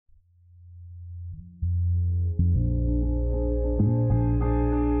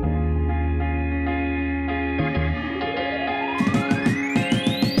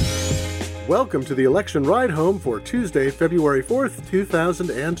Welcome to the election ride home for Tuesday, February 4th,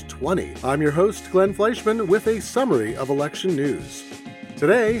 2020. I'm your host, Glenn Fleischman, with a summary of election news.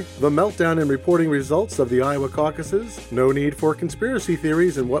 Today, the meltdown in reporting results of the Iowa caucuses, no need for conspiracy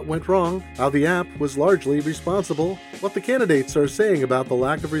theories and what went wrong, how the app was largely responsible, what the candidates are saying about the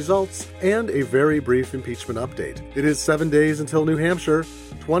lack of results, and a very brief impeachment update. It is 7 days until New Hampshire,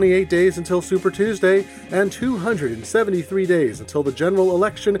 28 days until Super Tuesday, and 273 days until the general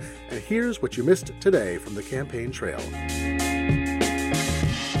election, and here's what you missed today from the campaign trail.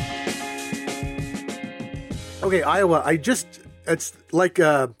 Okay, Iowa, it's like,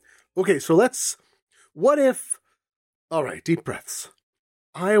 okay, so what if, all right, deep breaths.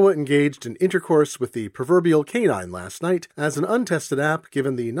 Iowa engaged in intercourse with the proverbial canine last night as an untested app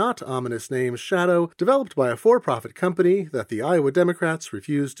given the not ominous name Shadow, developed by a for-profit company that the Iowa Democrats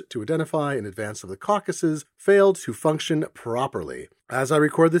refused to identify in advance of the caucuses, failed to function properly. As I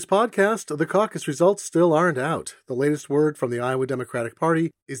record this podcast, the caucus results still aren't out. The latest word from the Iowa Democratic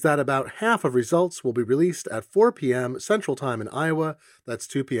Party is that about half of results will be released at 4 p.m. Central Time in Iowa. That's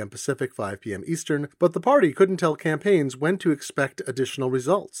 2 p.m. Pacific, 5 p.m. Eastern. But the party couldn't tell campaigns when to expect additional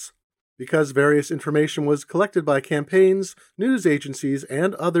results. Because various information was collected by campaigns, news agencies,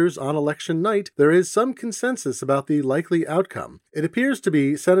 and others on election night, there is some consensus about the likely outcome. It appears to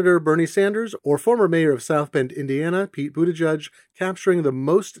be Senator Bernie Sanders or former mayor of South Bend, Indiana, Pete Buttigieg, capturing the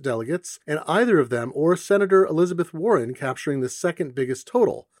most delegates, and either of them or Senator Elizabeth Warren capturing the second biggest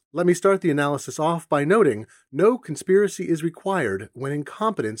total. Let me start the analysis off by noting no conspiracy is required when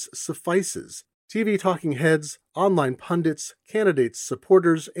incompetence suffices. TV talking heads, online pundits, candidates,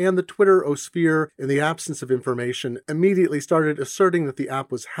 supporters, and the Twitter-osphere, in the absence of information, immediately started asserting that the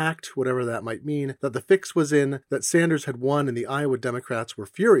app was hacked, whatever that might mean, that the fix was in, that Sanders had won and the Iowa Democrats were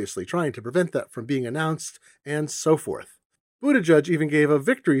furiously trying to prevent that from being announced, and so forth. Buttigieg even gave a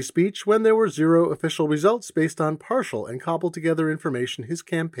victory speech when there were zero official results based on partial and cobbled-together information his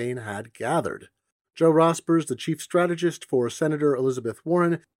campaign had gathered. Joe Rospers, the chief strategist for Senator Elizabeth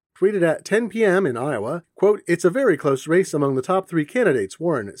Warren, tweeted at 10 p.m. in Iowa, quote, "It's a very close race among the top three candidates,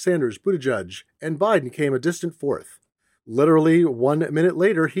 Warren, Sanders, Buttigieg, and Biden came a distant fourth." Literally 1 minute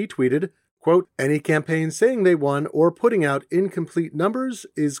later, he tweeted, quote, "Any campaign saying they won or putting out incomplete numbers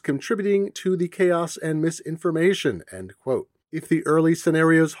is contributing to the chaos and misinformation," end quote. If the early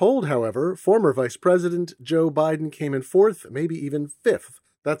scenarios hold, however, former Vice President Joe Biden came in fourth, maybe even fifth.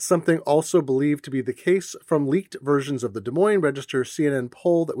 That's something also believed to be the case from leaked versions of the Des Moines Register CNN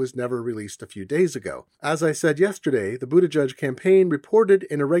poll that was never released a few days ago. As I said yesterday, the Buttigieg campaign reported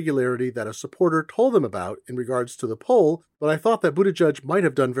an irregularity that a supporter told them about in regards to the poll, but I thought that Buttigieg might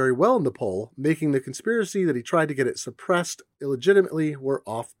have done very well in the poll, making the conspiracy that he tried to get it suppressed illegitimately were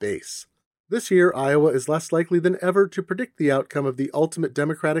off base. This year, Iowa is less likely than ever to predict the outcome of the ultimate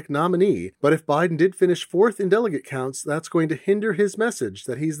Democratic nominee, but if Biden did finish fourth in delegate counts, that's going to hinder his message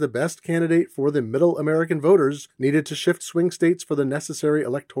that he's the best candidate for the middle American voters needed to shift swing states for the necessary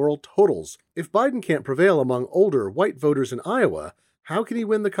electoral totals. If Biden can't prevail among older white voters in Iowa, how can he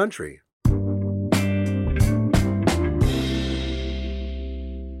win the country?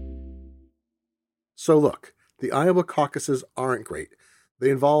 So look, the Iowa caucuses aren't great. They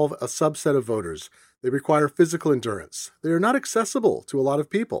involve a subset of voters. They require physical endurance. They are not accessible to a lot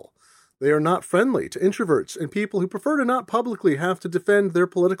of people. They are not friendly to introverts and people who prefer to not publicly have to defend their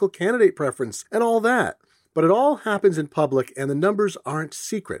political candidate preference and all that. But it all happens in public and the numbers aren't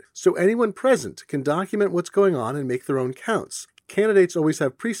secret, so anyone present can document what's going on and make their own counts. Candidates always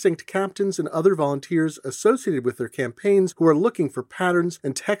have precinct captains and other volunteers associated with their campaigns who are looking for patterns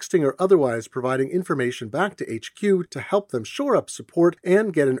and texting or otherwise providing information back to HQ to help them shore up support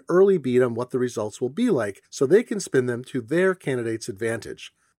and get an early beat on what the results will be like so they can spin them to their candidate's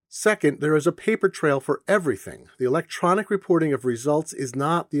advantage. Second, there is a paper trail for everything. The electronic reporting of results is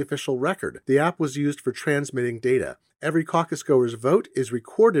not the official record. The app was used for transmitting data. Every caucus goer's vote is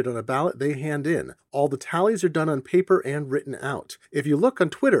recorded on a ballot they hand in. All the tallies are done on paper and written out. If you look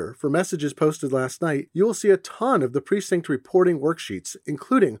on Twitter for messages posted last night, you will see a ton of the precinct reporting worksheets,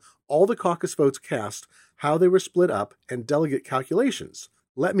 including all the caucus votes cast, how they were split up, and delegate calculations.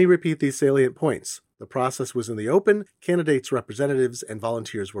 Let me repeat these salient points. The process was in the open, candidates, representatives, and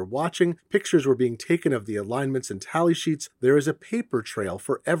volunteers were watching, pictures were being taken of the alignments and tally sheets. There is a paper trail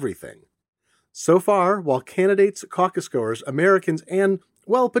for everything. So far, while candidates, caucus goers, Americans, and,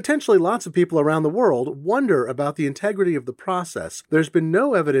 well, potentially lots of people around the world wonder about the integrity of the process, there's been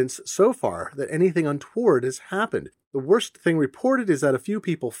no evidence so far that anything untoward has happened. The worst thing reported is that a few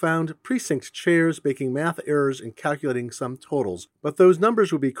people found precinct chairs making math errors and calculating some totals, but those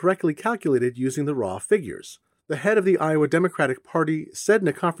numbers would be correctly calculated using the raw figures. The head of the Iowa Democratic Party said in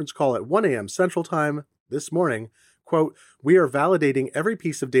a conference call at 1 a.m. Central Time this morning, quote, "We are validating every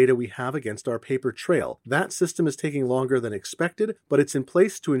piece of data we have against our paper trail. That system is taking longer than expected, but it's in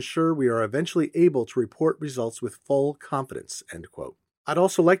place to ensure we are eventually able to report results with full confidence," end quote. I'd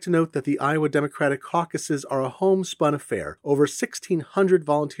also like to note that the Iowa Democratic Caucuses are a homespun affair. Over 1,600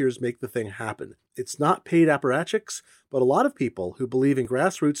 volunteers make the thing happen. It's not paid apparatchiks, but a lot of people who believe in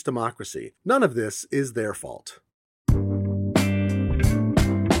grassroots democracy. None of this is their fault.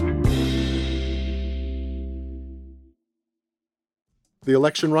 The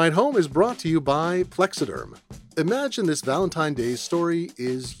Election Ride Home is brought to you by Plexiderm. Imagine this Valentine's Day story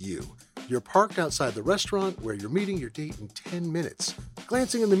is you. You're parked outside the restaurant where you're meeting your date in 10 minutes.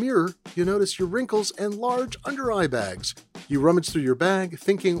 Glancing in the mirror, you notice your wrinkles and large under-eye bags. You rummage through your bag,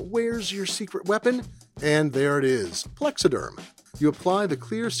 thinking, where's your secret weapon? And there it is, Plexiderm. You apply the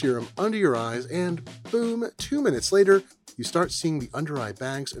clear serum under your eyes and, boom, 2 minutes later, you start seeing the under-eye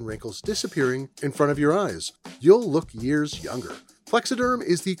bags and wrinkles disappearing in front of your eyes. You'll look years younger. Plexiderm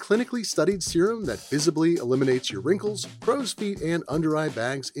is the clinically studied serum that visibly eliminates your wrinkles, crow's feet, and under-eye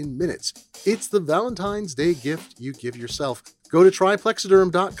bags in minutes. It's the Valentine's Day gift you give yourself. Go to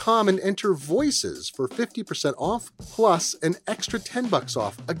tryplexiderm.com and enter VOICES for 50% off, plus an extra $10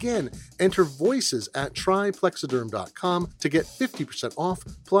 off. Again, enter VOICES at tryplexiderm.com to get 50% off,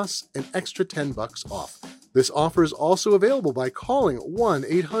 plus an extra $10 off. This offer is also available by calling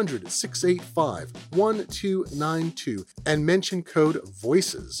 1-800-685-1292 and mention code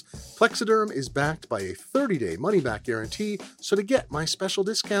VOICES. Plexiderm is backed by a 30-day money-back guarantee, so to get my special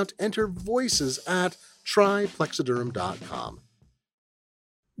discount, enter VOICES at tryplexiderm.com.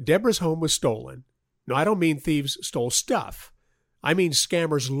 Deborah's home was stolen. No, I don't mean thieves stole stuff. I mean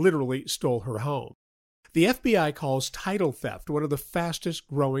scammers literally stole her home. The FBI calls title theft one of the fastest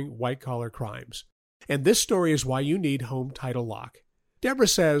growing white-collar crimes. And this story is why you need Home Title Lock. Deborah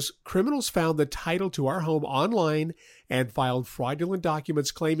says criminals found the title to our home online and filed fraudulent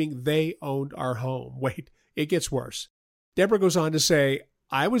documents claiming they owned our home. Wait, it gets worse. Deborah goes on to say,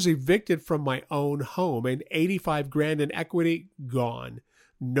 I was evicted from my own home and $85,000 in equity gone.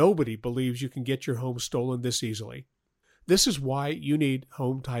 Nobody believes you can get your home stolen this easily. This is why you need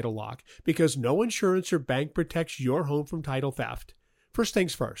Home Title Lock, because no insurance or bank protects your home from title theft. First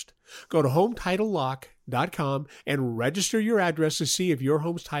things first, go to HometitleLock.com and register your address to see if your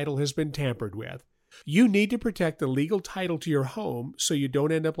home's title has been tampered with. You need to protect the legal title to your home so you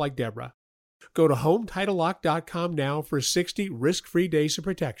don't end up like Deborah. Go to HometitleLock.com now for 60 risk-free days of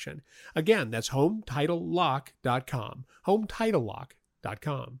protection. Again, that's HometitleLock.com.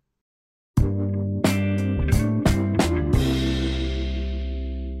 HometitleLock.com.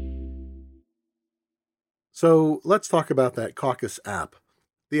 So let's talk about that caucus app.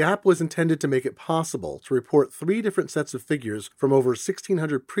 The app was intended to make it possible to report 3 different sets of figures from over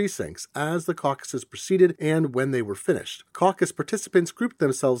 1,600 precincts as the caucuses proceeded and when they were finished. Caucus participants grouped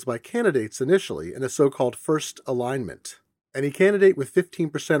themselves by candidates initially in a so-called first alignment. Any candidate with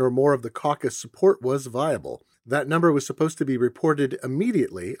 15% or more of the caucus support was viable. That number was supposed to be reported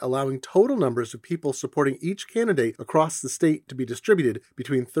immediately, allowing total numbers of people supporting each candidate across the state to be distributed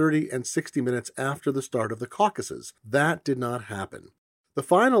between 30 and 60 minutes after the start of the caucuses. That did not happen. The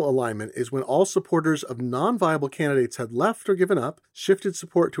final alignment is when all supporters of non-viable candidates had left or given up, shifted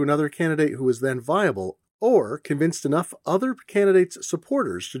support to another candidate who was then viable, or convinced enough other candidates'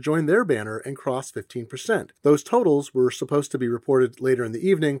 supporters to join their banner and cross 15%. Those totals were supposed to be reported later in the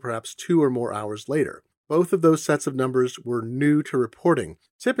evening, perhaps 2 or more hours later. Both of those sets of numbers were new to reporting.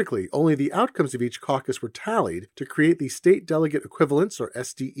 Typically, only the outcomes of each caucus were tallied to create the state delegate equivalents, or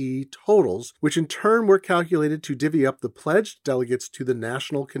SDE, totals, which in turn were calculated to divvy up the pledged delegates to the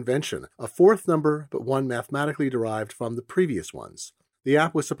national convention, a fourth number, but one mathematically derived from the previous ones. The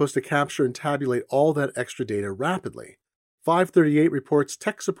app was supposed to capture and tabulate all that extra data rapidly. 538 reports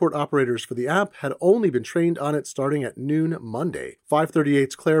tech support operators for the app had only been trained on it starting at noon Monday.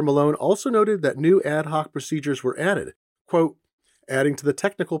 538's Claire Malone also noted that new ad hoc procedures were added. Quote, adding to the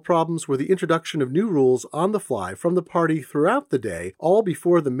technical problems were the introduction of new rules on the fly from the party throughout the day, all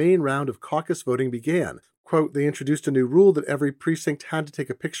before the main round of caucus voting began. Quote, they introduced a new rule that every precinct had to take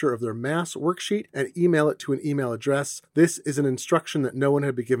a picture of their mass worksheet and email it to an email address. This is an instruction that no one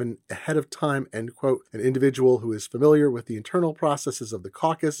had been given ahead of time, end quote. An individual who is familiar with the internal processes of the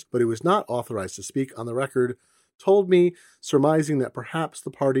caucus, but who was not authorized to speak on the record, told me, surmising that perhaps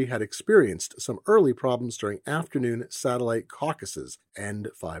the party had experienced some early problems during afternoon satellite caucuses, end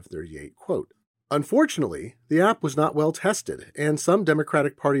 538 quote. Unfortunately, the app was not well tested, and some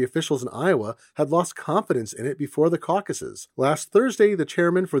Democratic Party officials in Iowa had lost confidence in it before the caucuses. Last Thursday, the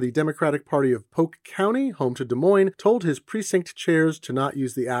chairman for the Democratic Party of Polk County, home to Des Moines, told his precinct chairs to not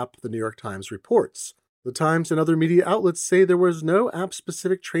use the app, the New York Times reports. The Times and other media outlets say there was no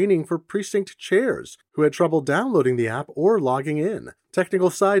app-specific training for precinct chairs who had trouble downloading the app or logging in. Technical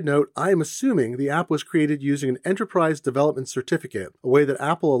side note, I am assuming the app was created using an enterprise development certificate, a way that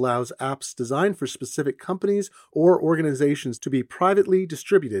Apple allows apps designed for specific companies or organizations to be privately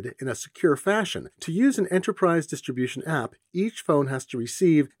distributed in a secure fashion. To use an enterprise distribution app, each phone has to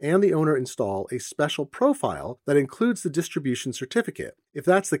receive and the owner install a special profile that includes the distribution certificate. If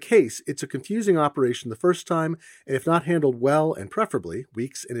that's the case, it's a confusing operation the first time, and if not handled well and preferably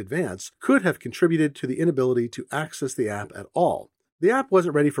weeks in advance, could have contributed to the inability to access the app at all. The app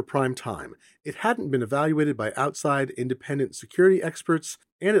wasn't ready for prime time. It hadn't been evaluated by outside independent security experts,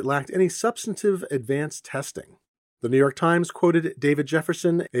 and it lacked any substantive advanced testing. The New York Times quoted David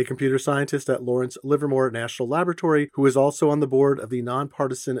Jefferson, a computer scientist at Lawrence Livermore National Laboratory, who is also on the board of the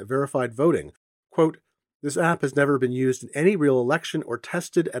nonpartisan Verified Voting. Quote, "This app has never been used in any real election or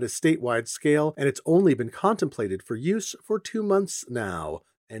tested at a statewide scale, and it's only been contemplated for use for 2 months now."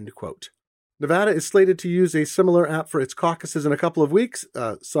 End quote. Nevada is slated to use a similar app for its caucuses in a couple of weeks.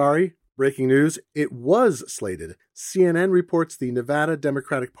 Breaking news, it was slated. CNN reports the Nevada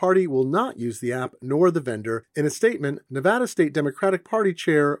Democratic Party will not use the app nor the vendor. In a statement, Nevada State Democratic Party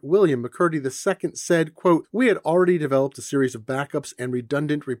Chair William McCurdy II said, quote, "We had already developed a series of backups and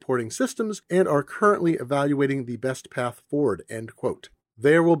redundant reporting systems and are currently evaluating the best path forward," end quote.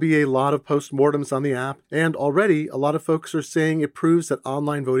 There will be a lot of postmortems on the app, and already a lot of folks are saying it proves that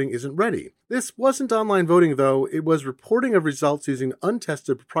online voting isn't ready. This wasn't online voting, though. It was reporting of results using an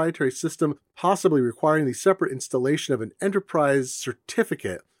untested proprietary system, possibly requiring the separate installation of an enterprise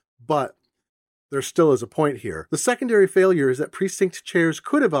certificate. But there still is a point here. The secondary failure is that precinct chairs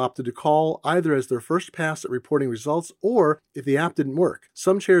could have opted to call either as their first pass at reporting results or if the app didn't work.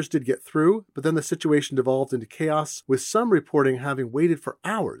 Some chairs did get through, but then the situation devolved into chaos, with some reporting having waited for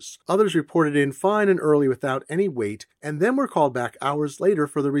hours. Others reported in fine and early without any wait, and then were called back hours later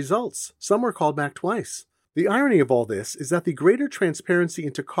for the results. Some were called back twice. The irony of all this is that the greater transparency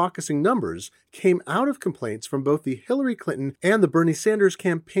into caucusing numbers came out of complaints from both the Hillary Clinton and the Bernie Sanders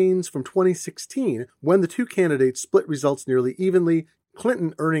campaigns from 2016, when the two candidates split results nearly evenly,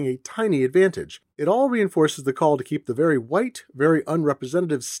 Clinton earning a tiny advantage. It all reinforces the call to keep the very white, very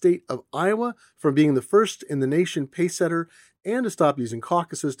unrepresentative state of Iowa from being the first in the nation pacesetter, and to stop using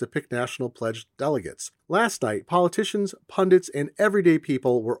caucuses to pick national pledged delegates. Last night, politicians, pundits, and everyday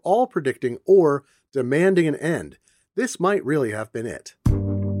people were all predicting or demanding an end. This might really have been it.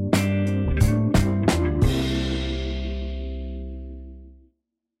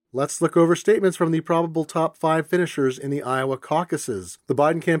 Let's look over statements from the probable top 5 finishers in the Iowa caucuses. The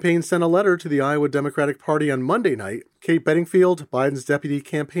Biden campaign sent a letter to the Iowa Democratic Party on Monday night. Kate Bedingfield, Biden's deputy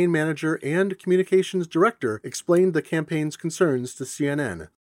campaign manager and communications director, explained the campaign's concerns to CNN.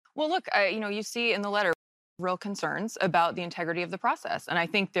 Well, look, you see in the letter real concerns about the integrity of the process. And I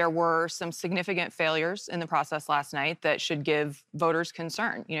think there were some significant failures in the process last night that should give voters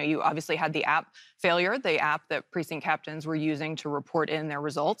concern. You obviously had the app failure. The app that precinct captains were using to report in their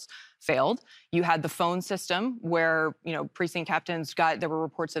results failed. You had the phone system where, precinct captains there were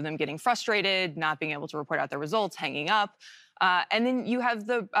reports of them getting frustrated, not being able to report out their results, hanging up. And then you have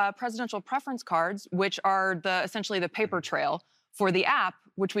the presidential preference cards, which are essentially the paper trail for the app,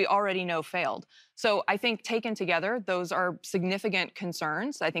 which we already know failed. So I think taken together, those are significant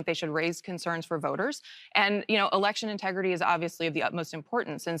concerns. I think they should raise concerns for voters. And, election integrity is obviously of the utmost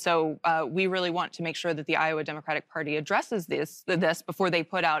importance. And so we really want to make sure that the Iowa Democratic Party addresses this before they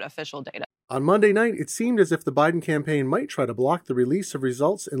put out official data. On Monday night, it seemed as if the Biden campaign might try to block the release of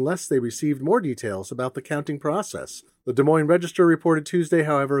results unless they received more details about the counting process. The Des Moines Register reported Tuesday,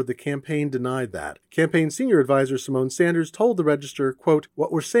 however, the campaign denied that. Campaign senior advisor Simone Sanders told the Register, quote,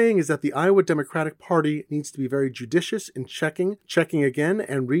 "What we're saying is that the Iowa Democratic Party needs to be very judicious in checking again,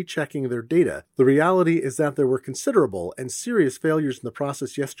 and rechecking their data. The reality is that there were considerable and serious failures in the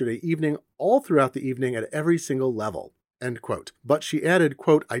process yesterday evening, all throughout the evening at every single level." End quote. But she added,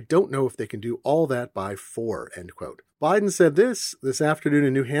 quote, "I don't know if they can do all that by 4, end quote. Biden said this afternoon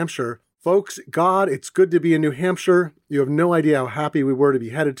in New Hampshire. "Folks, God, it's good to be in New Hampshire. You have no idea how happy we were to be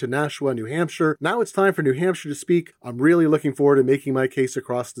headed to Nashua, New Hampshire. Now it's time for New Hampshire to speak. I'm really looking forward to making my case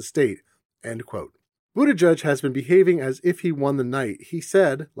across the state," end quote. Buttigieg has been behaving as if he won the night. He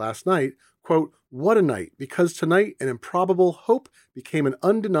said last night, quote, "What a night, because tonight an improbable hope became an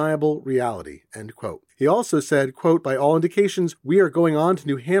undeniable reality," end quote. He also said, quote, by all indications, we are going on to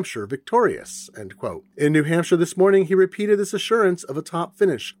New Hampshire victorious, end quote. In New Hampshire this morning, he repeated this assurance of a top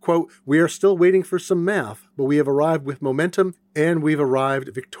finish. Quote, we are still waiting for some math, but we have arrived with momentum and we've arrived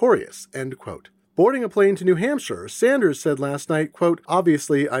victorious, end quote. Boarding a plane to New Hampshire, Sanders said last night, quote,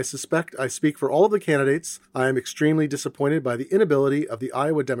 obviously, I suspect I speak for all of the candidates. I am extremely disappointed by the inability of the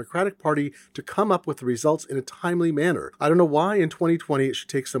Iowa Democratic Party to come up with the results in a timely manner. I don't know why in 2020 it should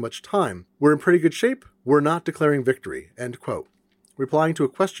take so much time. We're in pretty good shape. We're not declaring victory, end quote. Replying to a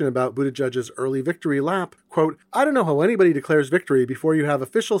question about Buttigieg's early victory lap, quote, I don't know how anybody declares victory before you have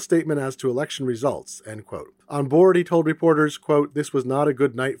official statement as to election results, end quote. On board, he told reporters, quote, this was not a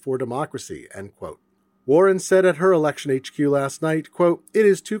good night for democracy, end quote. Warren said at her election HQ last night, quote, it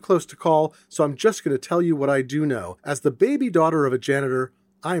is too close to call, so I'm just going to tell you what I do know. As the baby daughter of a janitor,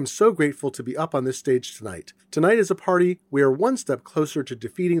 I am so grateful to be up on this stage tonight. Tonight as a party, we are one step closer to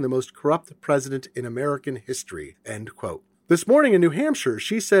defeating the most corrupt president in American history, end quote. This morning in New Hampshire,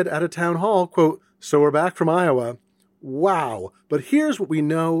 she said at a town hall, quote, so we're back from Iowa. Wow. But here's what we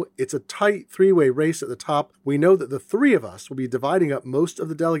know. It's a tight three-way race at the top. We know that the three of us will be dividing up most of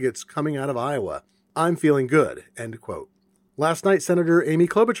the delegates coming out of Iowa. I'm feeling good, end quote. Last night, Senator Amy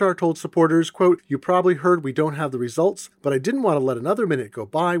Klobuchar told supporters, quote, you probably heard we don't have the results, but I didn't want to let another minute go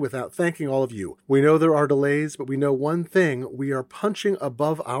by without thanking all of you. We know there are delays, but we know one thing. We are punching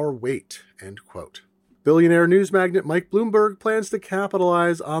above our weight, end quote. Billionaire news magnate Mike Bloomberg plans to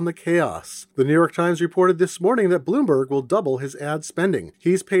capitalize on the chaos. The New York Times reported this morning that Bloomberg will double his ad spending.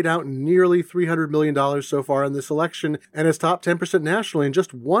 He's paid out nearly $300 million so far in this election and is top 10% nationally in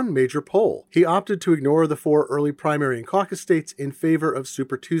just one major poll. He opted to ignore the 4 early primary and caucus states in favor of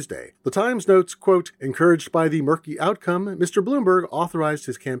Super Tuesday. The Times notes, quote, encouraged by the murky outcome, Mr. Bloomberg authorized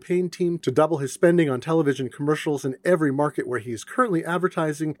his campaign team to double his spending on television commercials in every market where he is currently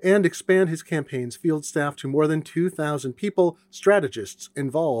advertising and expand his campaign's field staff to more than 2,000 people, strategists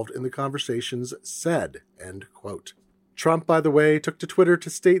involved in the conversations said, end quote. Trump, by the way, took to Twitter to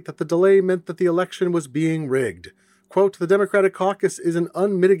state that the delay meant that the election was being rigged. Quote, the Democratic caucus is an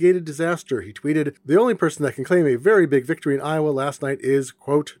unmitigated disaster, he tweeted. The only person that can claim a very big victory in Iowa last night is,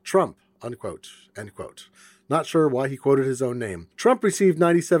 quote, Trump, unquote, end quote. Not sure why he quoted his own name. Trump received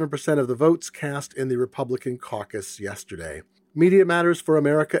 97% of the votes cast in the Republican caucus yesterday. Media Matters for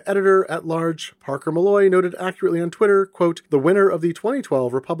America editor-at-large Parker Malloy noted accurately on Twitter, quote, the winner of the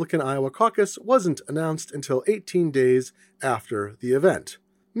 2012 Republican Iowa caucus wasn't announced until 18 days after the event.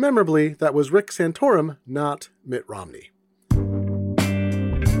 Memorably, that was Rick Santorum, not Mitt Romney.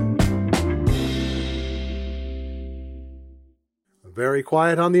 Very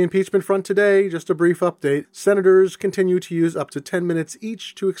quiet on the impeachment front today. Just a brief update. Senators continue to use up to 10 minutes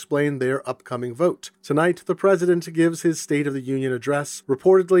each to explain their upcoming vote. Tonight, the president gives his State of the Union address.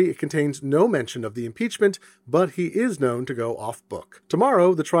 Reportedly, it contains no mention of the impeachment, but he is known to go off book.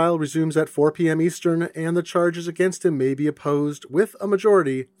 Tomorrow, the trial resumes at 4 p.m. Eastern, and the charges against him may be opposed with a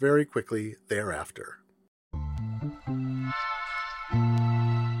majority very quickly thereafter.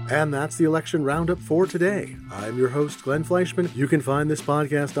 And that's the election roundup for today. I'm your host, Glenn Fleischman. You can find this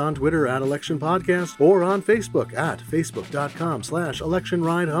podcast on Twitter at Election Podcast or on Facebook at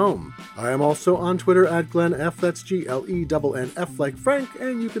facebook.com/electionridehome. I am also on Twitter at GlennF, that's GLENNF like Frank,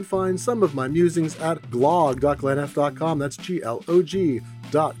 and you can find some of my musings at glog.glennf.com, that's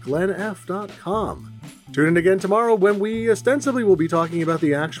GLOG.glennf.com. Tune in again tomorrow when we ostensibly will be talking about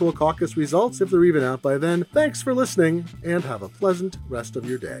the actual caucus results if they're even out by then. Thanks for listening, and have a pleasant rest of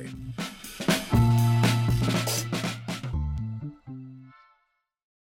your day.